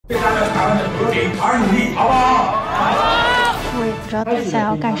为他们台湾的和平而努力，好不好？我也不知道大家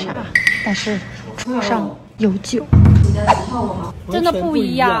要干啥，但是桌上有酒，真的不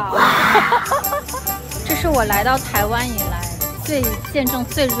一样。这是我来到台湾以来见证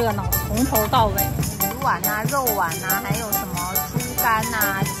最热闹的，从头到尾。鱼丸啊、肉丸啊，还有什么猪肝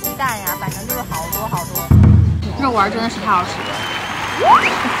啊、鸡蛋呀、反正就是好多好多。肉丸真的是太好吃了。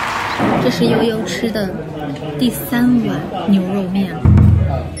这是悠悠吃的第3碗牛肉面。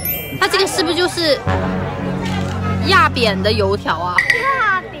它这个是不是就是压扁的油条啊？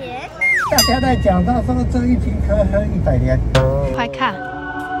压扁。大家在讲到说这一瓶可以喝100年。快看，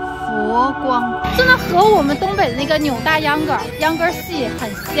佛光真的和我们东北的那个扭大秧歌戏很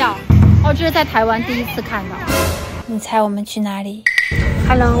像。哦，这是在台湾第一次看到。你猜我们去哪里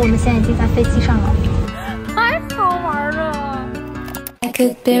 ？Hello， 我们现在已经在飞机上了，太好玩了。I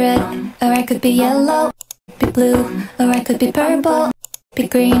could be red, or I could be yellow, be blue, or I could be purple, be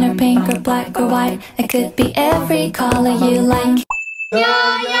green or pink or black or white. I could be every color you like. 又要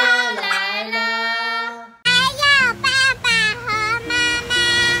来了，还有爸爸和妈妈。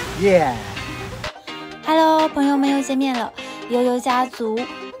耶 Hello， 朋友们又见面了。悠悠家族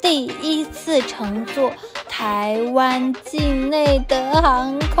第1次乘坐台湾境内的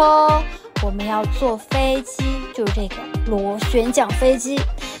航空，我们要坐飞机，就是这个螺旋桨飞机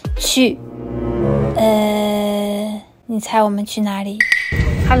去。你猜我们去哪里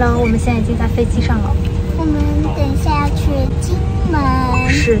 ？Hello， 我们现在已经在飞机上了。我们等一下要去金门。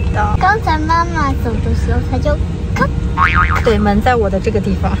是的。刚才妈妈走的时候，她就咔。对，门在我的这个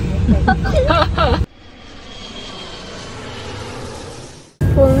地方。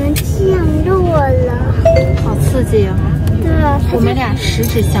我们降落了，好刺激啊！对啊，我们俩十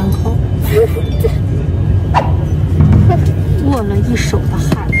指相扣，握了一手的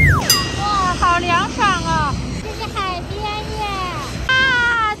汗。哇，好凉爽啊！这是海边耶！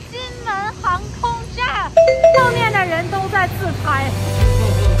啊，金门航空站，后面的人都在自拍。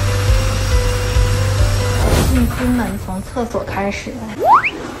进金门从厕所开始，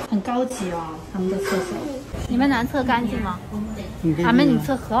很高级哦，他们的厕所。你们男厕干净吗？俺们女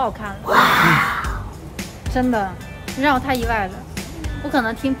厕可好看了，真的让我太意外了。我可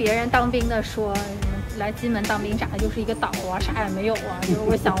能听别人当兵的说，来金门当兵啥的就是一个岛啊，啥也没有啊。就是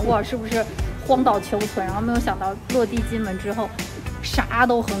我想，哇，是不是荒岛求存？然后没有想到落地金门之后，啥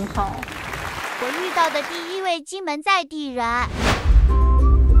都很好。我遇到的第1位金门在地人。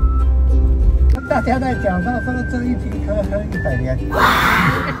大家在讲到说这一瓶可以喝100年。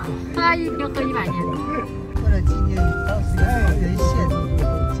他一瓶喝100年。为了纪念当时有人线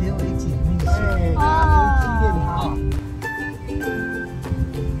结为姐妹线，哦，纪念他。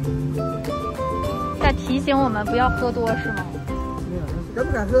在提醒我们不要喝多是吗？没有，敢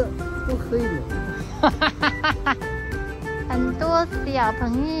不敢喝？多喝一点。很多小朋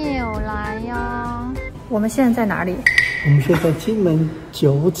友来呀。我们现在在哪里？我们现在在金门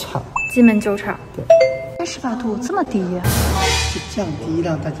酒厂。金门酒厂。对。18度这么低呀？是降低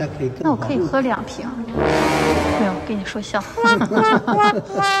让大家可以更。那我可以喝2瓶。没有，跟你说笑，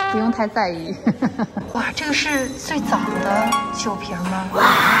不用太在意。哇，这个是最早的酒瓶吗？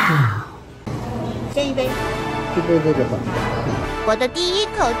先一杯，一杯这个吧。我的第1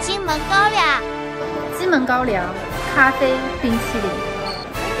口金门高粱，金门高粱、咖啡、冰淇淋。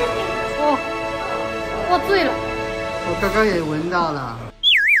哦，我醉了。我刚刚也闻到了。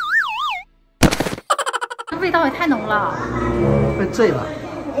味道也太浓了，会醉吧？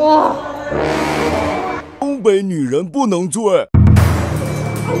哇！东北女人不能醉，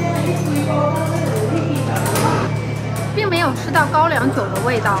并没有吃到高粱酒的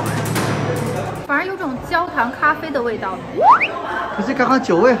味道，反而有种焦糖咖啡的味道。可是刚刚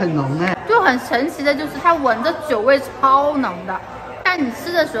酒味很浓哎，就很神奇的就是它闻着酒味超浓的，但你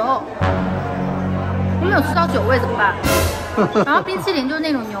吃的时候，你没有吃到酒味怎么办？然后冰淇淋就是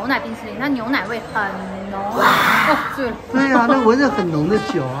那种牛奶冰淇淋，它牛奶味很浓，哦，醉了。对呀，那闻着很浓的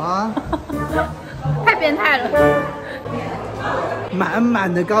酒啊，太变态了。满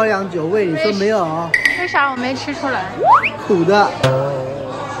满的高粱酒味，你说没有？为啥我没吃出来？苦的。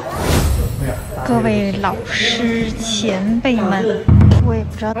各位老师前辈们，我也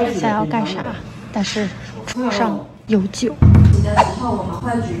不知道大家要干啥，但是桌上有酒。记得以后我们会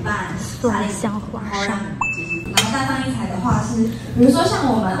举办蒜香花上。然后大放异彩的话是，比如说像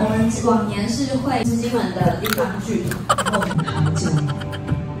我们往年是会是金门的地方剧团，我们喝酒，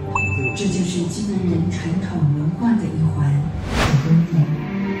这就是金门人传统文化的一环。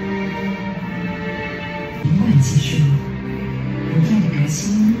永远结束，不断的革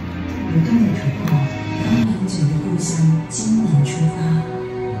新，不断的突破。高粱酒的故乡金门出发，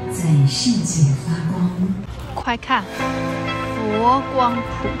在世界发光。快看，佛光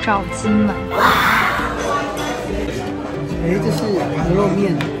普照金门。哎，这是牛肉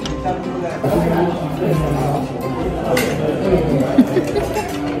面。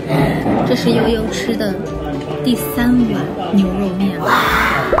这是悠悠吃的第3碗牛肉面。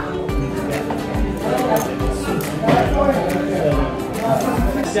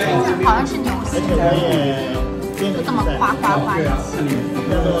好像是牛血，就这么哗哗哗一起，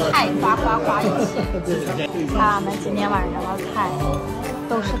菜哗哗哗一起。他们今天晚上的菜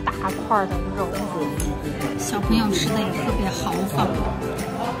都是大块的肉，小朋友吃的也特别豪放。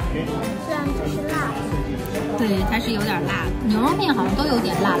虽然这是辣的，对，它是有点辣的，牛肉面好像都有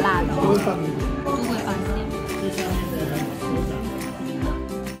点辣辣的，都会放一点。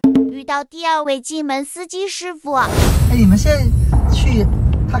遇到第2位金门司机师傅。哎，你们现在去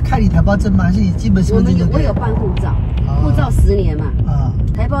他开你台胞证吗？还是你金门身份证就可以？我有办护照，护照10年嘛。啊。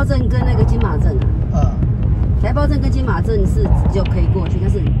台胞证跟那个金马证啊。台胞证跟金马证是就可以过去，但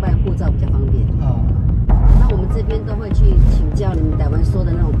是办护照比较方便。那我们这边都会去请教你们台湾说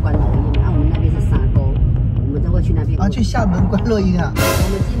的那种关落音，我们那边是沙沟，我们都会去那边。去厦门关落音啊？我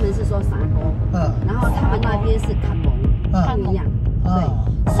们金门是说沙沟，然后他们那边是看蒙，不一样。对，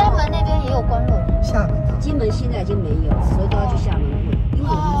厦门那边也有关落音。厦门啊？金门现在已经没有，所以都要去厦门问，因为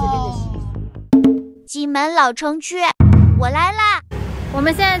我们这边的习俗。金门老城区，我来啦！我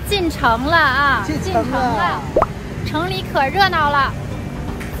们现在进城了啊！进城了，城里可热闹了。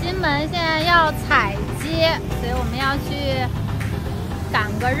金门现在要踩街，所以我们要去赶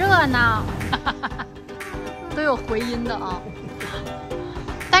个热闹。都有回音的啊！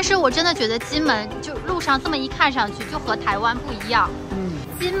但是我真的觉得金门就路上这么一看上去，就和台湾不一样。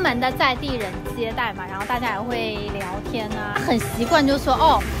金门的在地人接待嘛，然后大家也会聊天啊，很习惯就说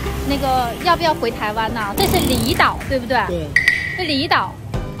哦，那个要不要回台湾呢？这是离岛，对不对？对。这离岛，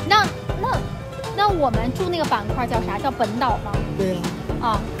那我们住那个板块叫啥？叫本岛吗？对啊。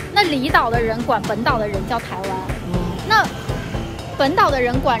啊，那离岛的人管本岛的人叫台湾，那本岛的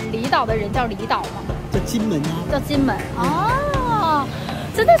人管离岛的人叫离岛吗？叫金门啊。叫金门哦，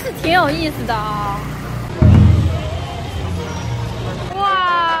真的是挺有意思的啊。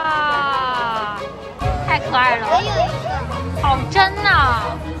哇，太可爱了！好真呐！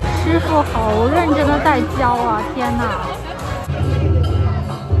师傅好认真的在教啊！天哪！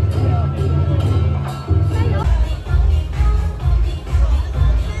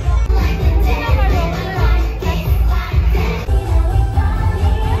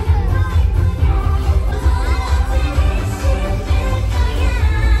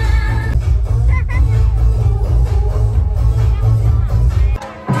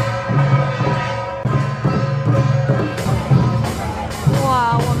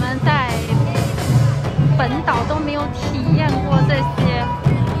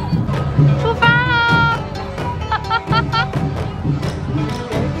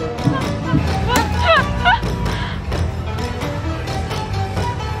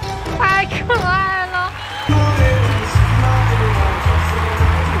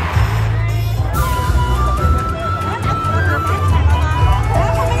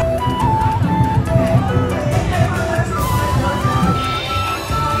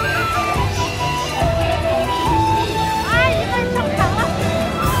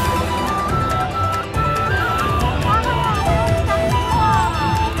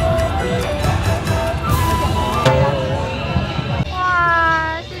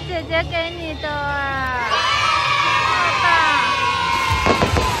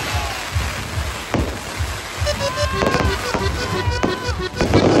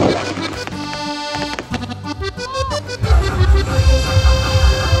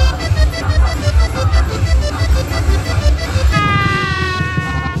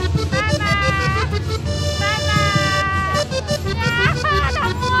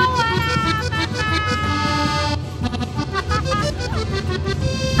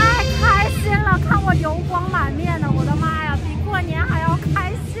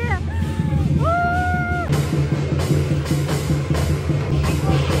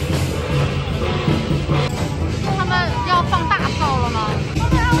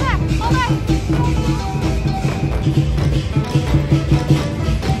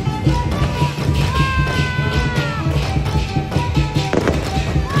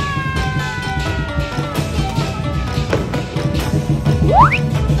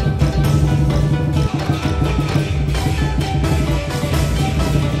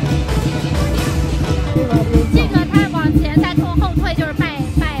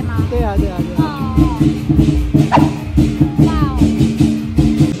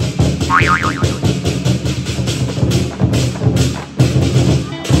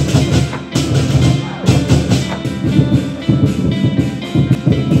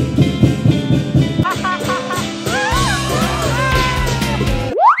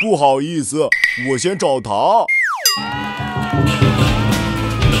好意思，我先找他。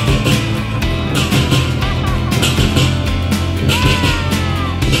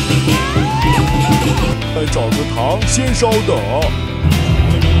再找个糖，先稍等。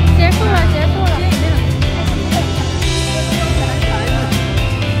结束了，结束了。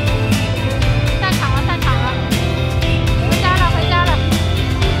散场了，散场了。回家了，回家了。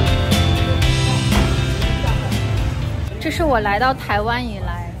这是我来到台湾以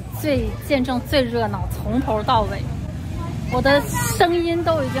来见证最热闹，从头到尾，我的声音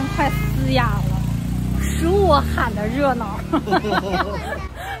都已经快嘶哑了，数我喊的热闹，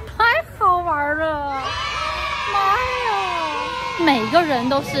太好玩了。妈呀！每个人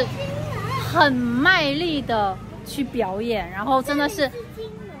都是很卖力的去表演，然后真的是，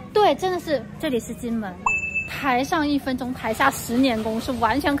对，真的是这里是金门，台上1分钟，台下10年功，是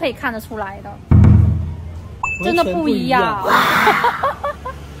完全可以看得出来的，真的不一样。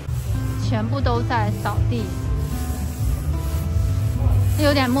全部都在扫地，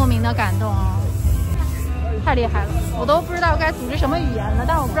有点莫名的感动啊，太厉害了！我都不知道该组织什么语言了，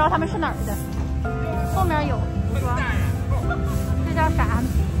但是我不知道他们是哪儿的。后面有服装，这叫啥？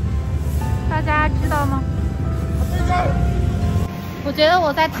大家知道吗？我觉得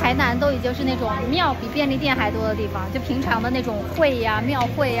我在台南都已经是那种庙比便利店还多的地方，就平常的那种会呀、庙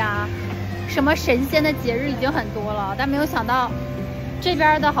会呀，什么神仙的节日已经很多了，但没有想到这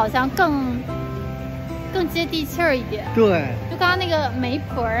边的好像更接地气儿一点。对，就刚刚那个媒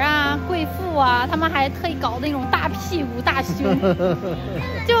婆啊、贵妇啊，他们还特意搞那种大屁股、大胸，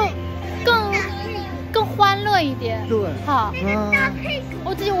就更欢乐一点。对，好，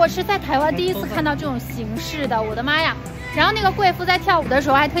我记得我是在台湾第一次看到这种形式的，我的妈呀！然后那个贵妇在跳舞的时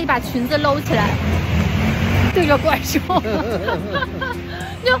候还特意把裙子搂起来，对着怪兽。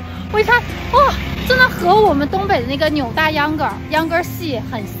就我一看，哇，真的和我们东北的那个扭大秧歌戏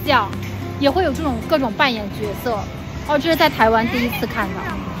很像，也会有这种各种扮演角色。哦，这是在台湾第一次看到，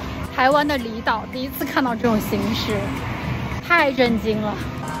台湾的离岛第一次看到这种形式，太震惊了。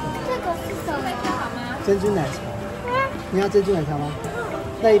这个是什么？珍珠奶茶，你要珍珠奶茶吗？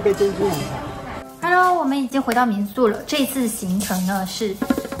那一杯珍珠奶茶。Hello， 我们已经回到民宿了。这次行程呢是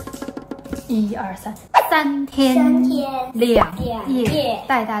3天2夜，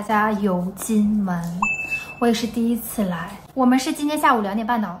带大家游金门。我也是第一次来，我们是今天下午2点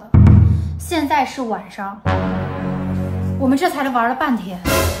半到的，现在是晚上，我们这才玩了半天，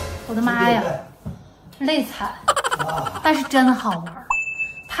我的妈呀，累惨，但是真好玩，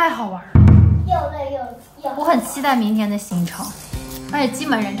太好玩了。又累又我很期待明天的行程，而且金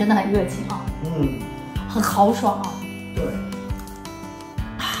门人真的很热情啊，很豪爽啊。对，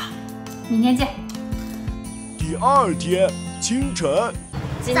明天见。第2天清晨，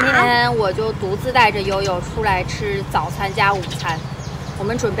今天我就独自带着悠悠出来吃早餐加午餐，我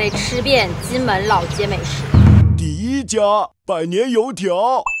们准备吃遍金门老街美食。第1家百年油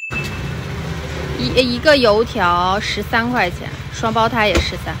条，一个油条13块钱，双胞胎也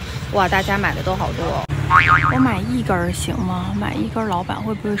13。哇，大家买的都好多哦。我买1根行吗？买1根，老板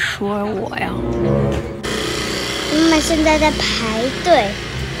会不会说我呀？妈妈现在在排队。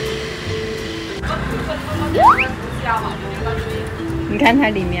你看它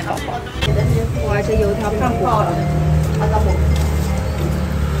里面，宝宝。哇，这油条胖乎乎的。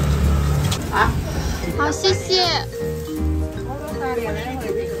好，谢谢。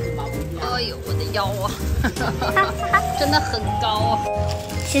哎呦，我的腰啊，真的很高啊。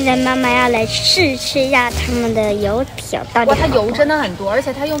现在妈妈要来试吃一下他们的油条到底。哇，它油真的很多，而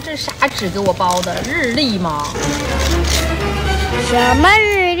且它用这啥纸给我包的？日历吗？什么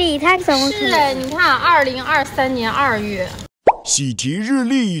日历？它怎么是哎？你看，2023年2月。喜提日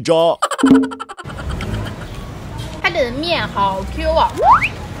历1张。它的面好 Q 啊！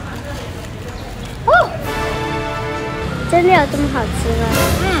哦，真的有这么好吃吗？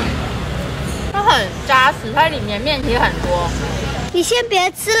它很扎实，它里面面体很多。你先别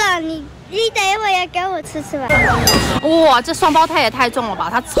吃了，你等一会儿也给我吃吃吧。哇，这双胞胎也太重了吧！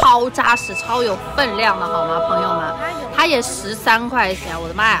它超扎实、超有分量的好吗，朋友们？它也13块钱，我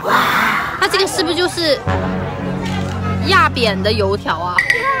的妈呀！它这个是不是就是压扁的油条啊？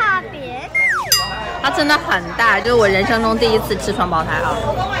压扁？它真的很大，就是我人生中第一次吃双胞胎啊。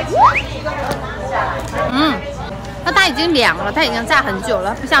那它已经凉了，它已经炸很久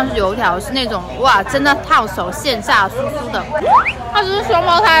了，不像是油条，是那种哇，真的烫手现炸酥酥的。它只是双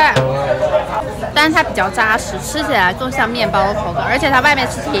胞胎，但是它比较扎实，吃起来更像面包的口感，而且它外面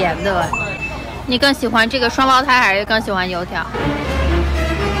是甜的。你更喜欢这个双胞胎，还是更喜欢油条？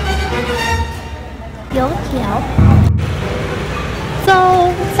油条。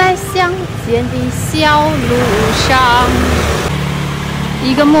走在乡间的小路上。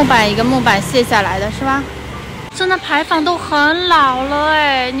一个木板一个木板卸下来的是吧？真的牌坊都很老了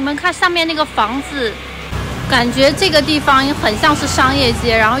哎，你们看上面那个房子，感觉这个地方很像是商业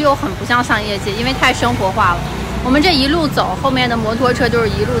街，然后又很不像商业街，因为太生活化了。我们这一路走，后面的摩托车就是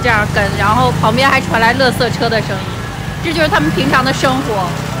一路这样跟，然后旁边还传来垃圾车的声音，这就是他们平常的生活。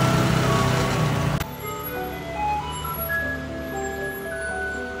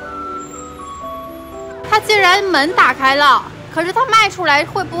他竟然门打开了，可是他卖出来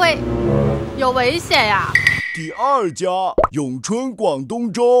会不会有危险呀？第二家永春广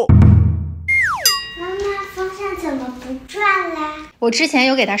东粥。妈妈，风扇怎么不转啦？我之前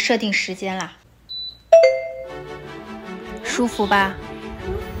有给它设定时间啦，舒服吧？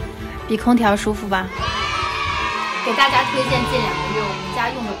比空调舒服吧？给大家推荐近2个月我们家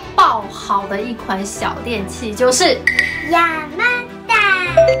用的爆好的一款小电器，就是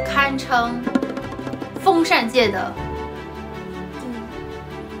YAMADA，堪称风扇界的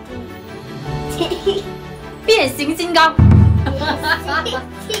变形金刚。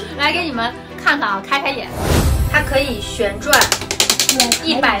来给你们看看啊，开开眼，它可以旋转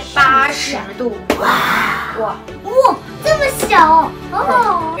180度，哇，这么小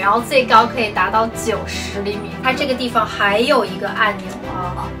哦，然后最高可以达到90厘米。它这个地方还有一个按钮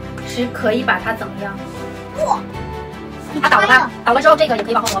啊，是可以把它怎么样？哇！它倒了之后，这个也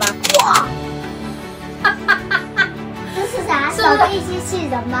可以往后挪吧？哇！这是啥？扫地机器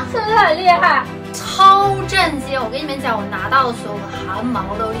人吗？是不是很厉害？超震惊！我跟你们讲，我拿到的时候，我汗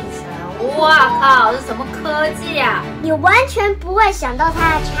毛都立起来了。哇靠，这什么科技啊！你完全不会想到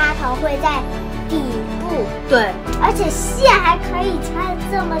它的插头会在底部，对，而且线还可以插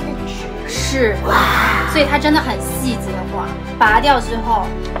这么的直。是，所以它真的很细节化。拔掉之后，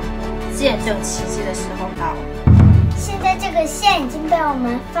见证奇迹的时候到了。现在这个线已经被我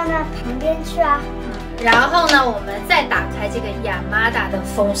们放到旁边去了。然后呢，我们再打开这个YAMADA的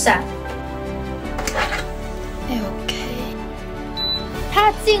风扇。OK，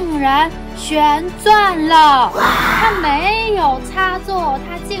 它竟然旋转了，它没有插座，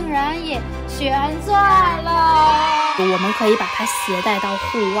它竟然也旋转了。我们可以把它携带到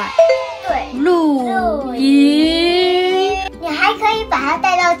户外，对，露营。你还可以把它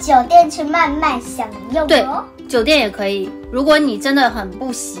带到酒店去慢慢享用哦。对，酒店也可以。如果你真的很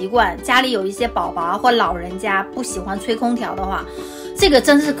不习惯，家里有一些宝宝啊或老人家不喜欢吹空调的话，这个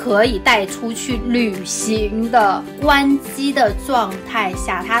真是可以带出去旅行的。关机的状态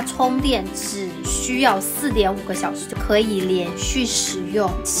下，它充电只需要4.5个小时就可以连续使用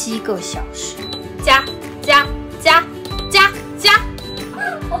7个小时。加，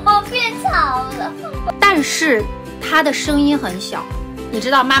我变吵了。但是它的声音很小，你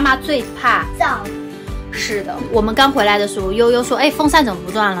知道妈妈最怕噪。是的，我们刚回来的时候，悠悠说：“哎，风扇怎么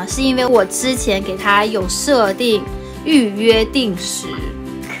不转了？”是因为我之前给它有设定预约定时，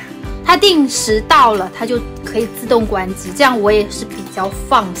它定时到了，它就可以自动关机，这样我也是比较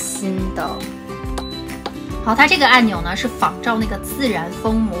放心的。好，它这个按钮呢是仿照那个自然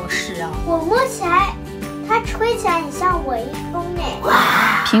风模式啊。我摸起来，它吹起来很像微风哎。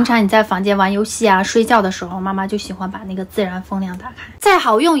平常你在房间玩游戏啊、睡觉的时候，妈妈就喜欢把那个自然风量打开。再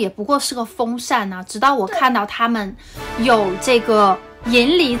好用也不过是个风扇啊，直到我看到他们有这个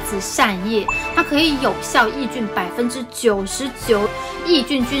银离子扇叶，它可以有效抑菌99%，抑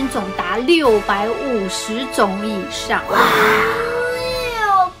菌菌种达650种以上。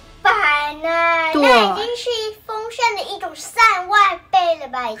600呢？对，那已经是风扇的一种扇外倍了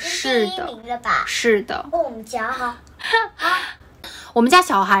吧？已经是第1名了吧？是的。哦，我们家哈。我们家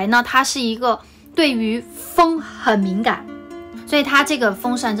小孩呢，他是一个对于风很敏感，所以他这个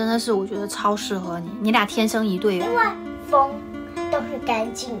风扇真的是我觉得超适合你，你俩天生一对哦。因为风都是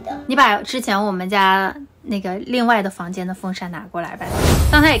干净的。你把之前我们家那个另外的房间的风扇拿过来吧，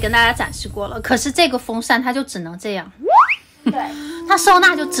刚才也跟大家展示过了。可是这个风扇它就只能这样，对，它收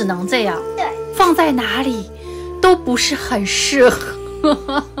纳就只能这样，对，放在哪里都不是很适合。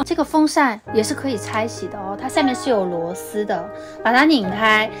这个风扇也是可以拆洗的哦，它下面是有螺丝的，把它拧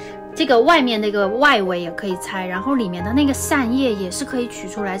开，这个外面那个外围也可以拆，然后里面的那个扇叶也是可以取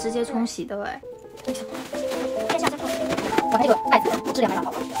出来直接冲洗的哎。我这个袋子质量还蛮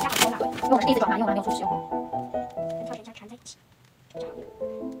好的，加好收纳，因为我是第一次装它，用完没有出使用。缠在一起。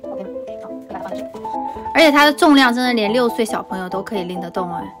而且它的重量真的连6岁小朋友都可以拎得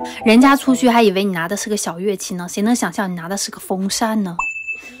动哎，人家出去还以为你拿的是个小乐器呢，谁能想象你拿的是个风扇呢？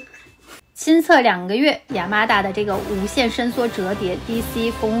亲测2个月，YAMADA的这个无线伸缩折叠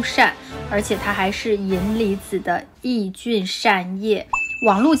DC 风扇，而且它还是银离子的抑菌扇叶，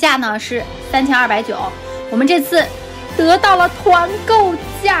网路价呢是3290，我们这次得到了团购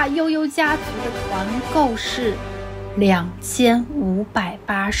价，悠悠家族的团购是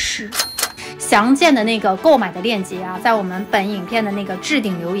2580。详见的那个购买的链接啊，在我们本影片的那个置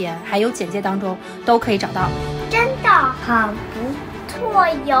顶留言还有简介当中都可以找到。真的很不错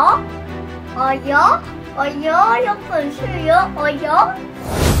哟！哦哟，哦哟，有本事哟！哦哟！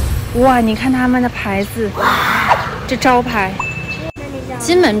哇，你看他们的牌子，这招牌，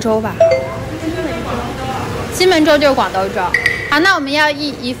金门粥吧？金门粥就是广东粥。好，那我们要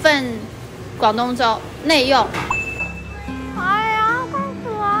一份广东粥内用。哎呀，太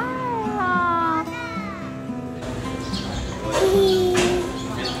可爱了！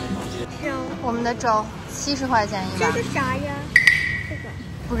我们的粥70块钱一碗。这是啥呀？这个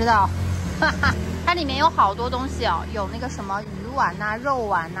不知道，哈哈，它里面有好多东西哦，有那个什么鱼丸呐、肉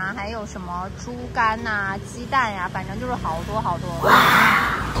丸呐，还有什么猪肝呐、鸡蛋呀，反正就是好多好多，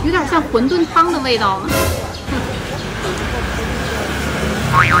有点像馄饨汤的味道呢。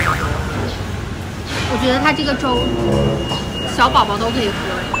我觉得它这个粥，小宝宝都可以喝，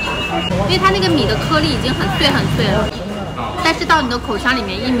因为它那个米的颗粒已经很碎很碎了，但是到你的口腔里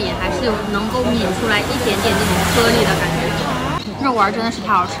面一抿，还是能够抿出来一点点那种颗粒的感觉。肉丸真的是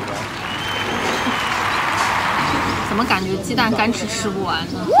太好吃了，怎么感觉鸡蛋干吃不完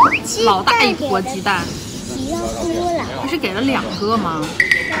呢？老大一坨鸡蛋，它是给了2个吗？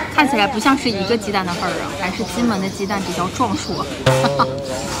看起来不像是1个鸡蛋的份儿啊，还是金门的鸡蛋比较壮硕。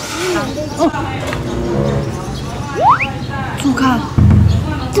猪肝，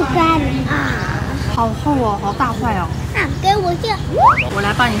猪肝啊，好厚哦，好大块哦。啊，给我这，我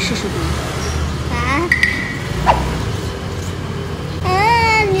来帮你试试毒。啊，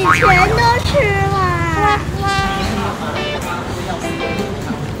你全都吃了。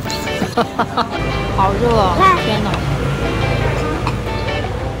好热哦！天哪！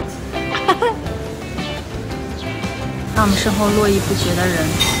看我们身后络绎不绝的人，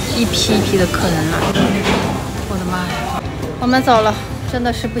一批一批的客人来，我的妈呀！我们走了，真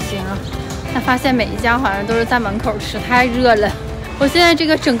的是不行了。但发现每一家好像都是在门口吃，太热了。我现在这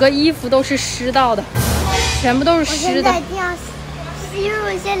个整个衣服都是湿到的，全部都是湿的。我现在一定要吸入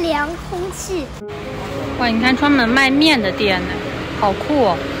一些凉空气。哇，你看专门卖面的店呢，好酷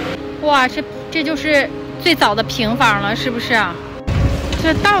哦！哇，这就是最早的平房了，是不是啊？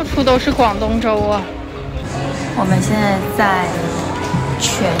这到处都是广东粥啊！我们现在在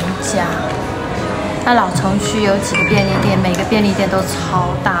全家，那老城区有几个便利店，每个便利店都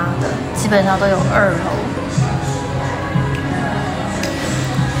超大的，基本上都有2楼。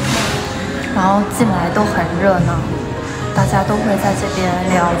然后进来都很热闹，大家都会在这边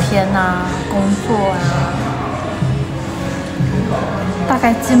聊天啊、工作啊。大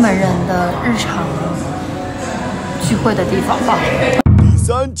概金门人的日常聚会的地方吧。第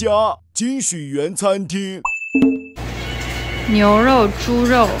3家金水园餐厅，牛肉、猪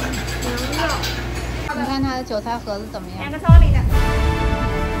肉。你看它的韭菜盒子怎么样？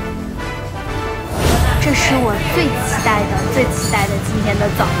这是我最期待的今天的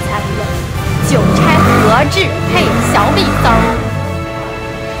早餐了，韭菜盒制配小米粥。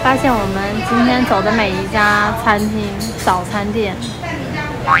发现我们今天走的每一家餐厅、早餐店，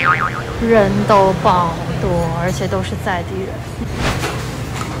人都爆多，而且都是在地人。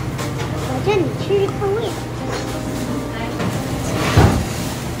我这里吃看味道，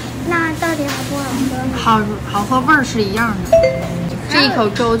那到底好不好喝呢？好喝，味儿是一样的。这一口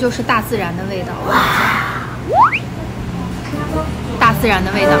粥就是大自然的味道，大自然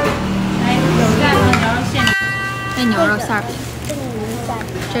的味道。那牛肉馅饼。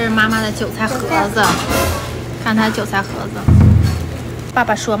这是妈妈的韭菜盒子，看它的韭菜盒子。爸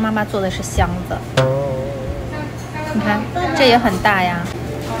爸说妈妈做的是箱子，你看这也很大呀。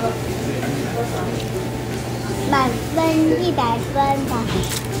满分100分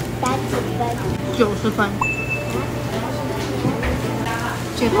打几分？90分。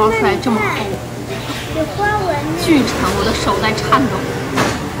这包出来这么厚，有花纹，巨沉，我的手在颤抖。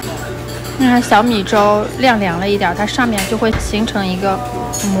你看小米粥晾凉了一点，它上面就会形成一个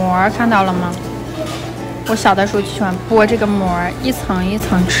膜，看到了吗？我小的时候就喜欢剥这个膜，一层一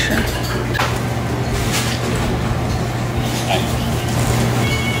层吃。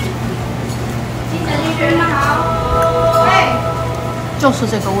就是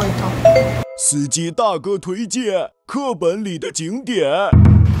这个味道。司机大哥推荐课本里的景点。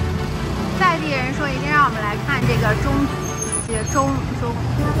在地人说一定让我们来看这个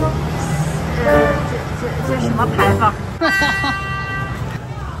这什么牌坊？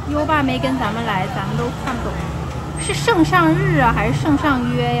优爸没跟咱们来，咱们都看不懂。是圣上日啊，还是圣上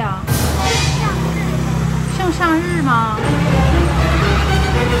约呀？圣上日吗？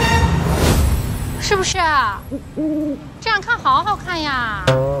是不是啊？这样看好好看呀！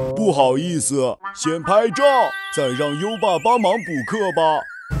不不好意思，先拍照，再让优爸帮忙补课吧。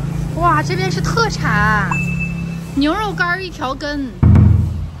哇，这边是特产，牛肉干1条根。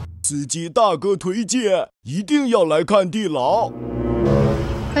司机大哥推荐，一定要来看地牢。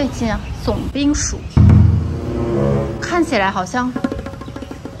可以进啊，总兵署。看起来好像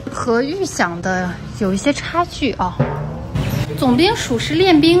和预想的有一些差距啊。总兵署是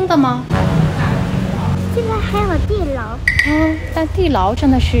练兵的吗？这个还有地牢。哦，但地牢真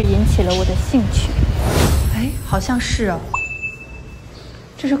的是引起了我的兴趣。哎，好像是哦。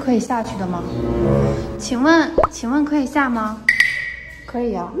这是可以下去的吗？请问可以下吗？可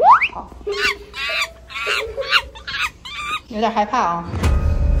以啊。好。有点害怕啊。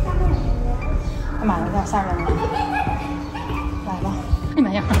哎妈呀，有点吓人了。来吧，哎妈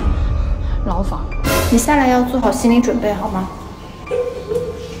呀，牢房。你下来要做好心理准备好吗？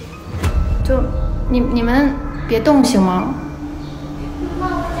就你们别动行吗？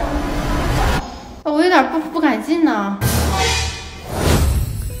我有点不敢进呢。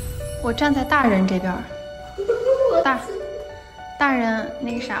我站在大人这边，大人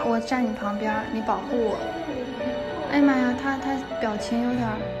那个啥，我站你旁边，你保护我。哎呀妈呀，他表情有点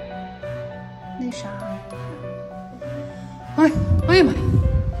那啥。哎呀妈呀，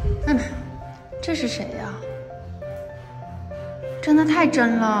哎妈呀，这是谁呀？真的太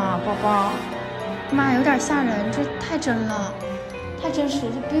真了，宝宝。妈，有点吓人，这太真了，太真实，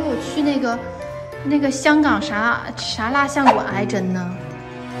这比我去那个香港啥蜡像馆还真呢。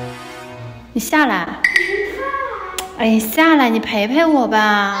你下来，哎，下来，你陪陪我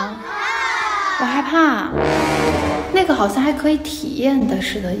吧，我害怕。那个好像还可以体验的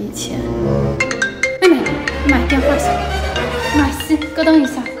似的，以前。哎妈，妈，电话响，妈，先咯噔一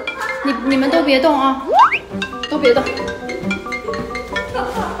下，你们都别动啊，都别动。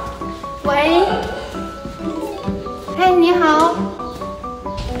喂，嘿，你好。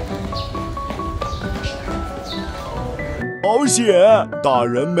好险，大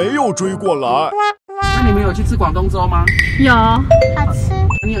人没有追过来。那你们有去吃广东粥吗？有。好吃。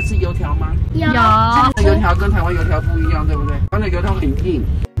你有吃油条吗？有。这个油条跟台湾油条不一样，对不对？台湾的油条很硬。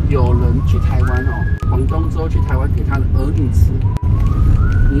有人去台湾哦，广东粥去台湾给他的儿女吃。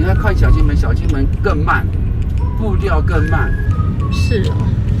你要看小金门，小金门更慢，步调更慢。是啊。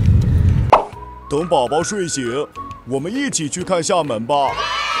等宝宝睡醒，我们一起去看厦门吧。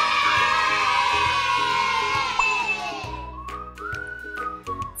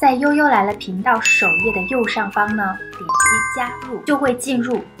在悠悠来了频道首页的右上方呢，点击加入，就会进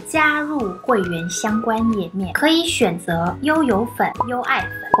入加入会员相关页面，可以选择悠游粉、优爱粉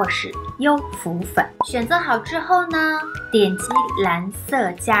或是优福粉。选择好之后呢，点击蓝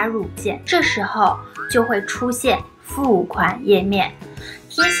色加入键，这时候就会出现付款页面，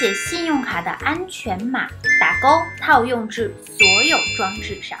填写信用卡的安全码，打勾套用至所有装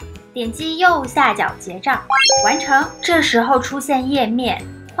置上，点击右下角结账，完成。这时候出现页面。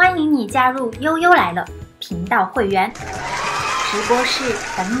欢迎你加入悠悠来了频道会员，直播室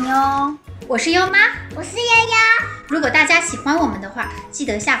等你哦。我是优妈，我是悠悠。如果大家喜欢我们的话，记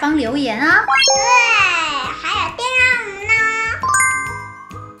得下方留言啊。对，还有订阅我们呢。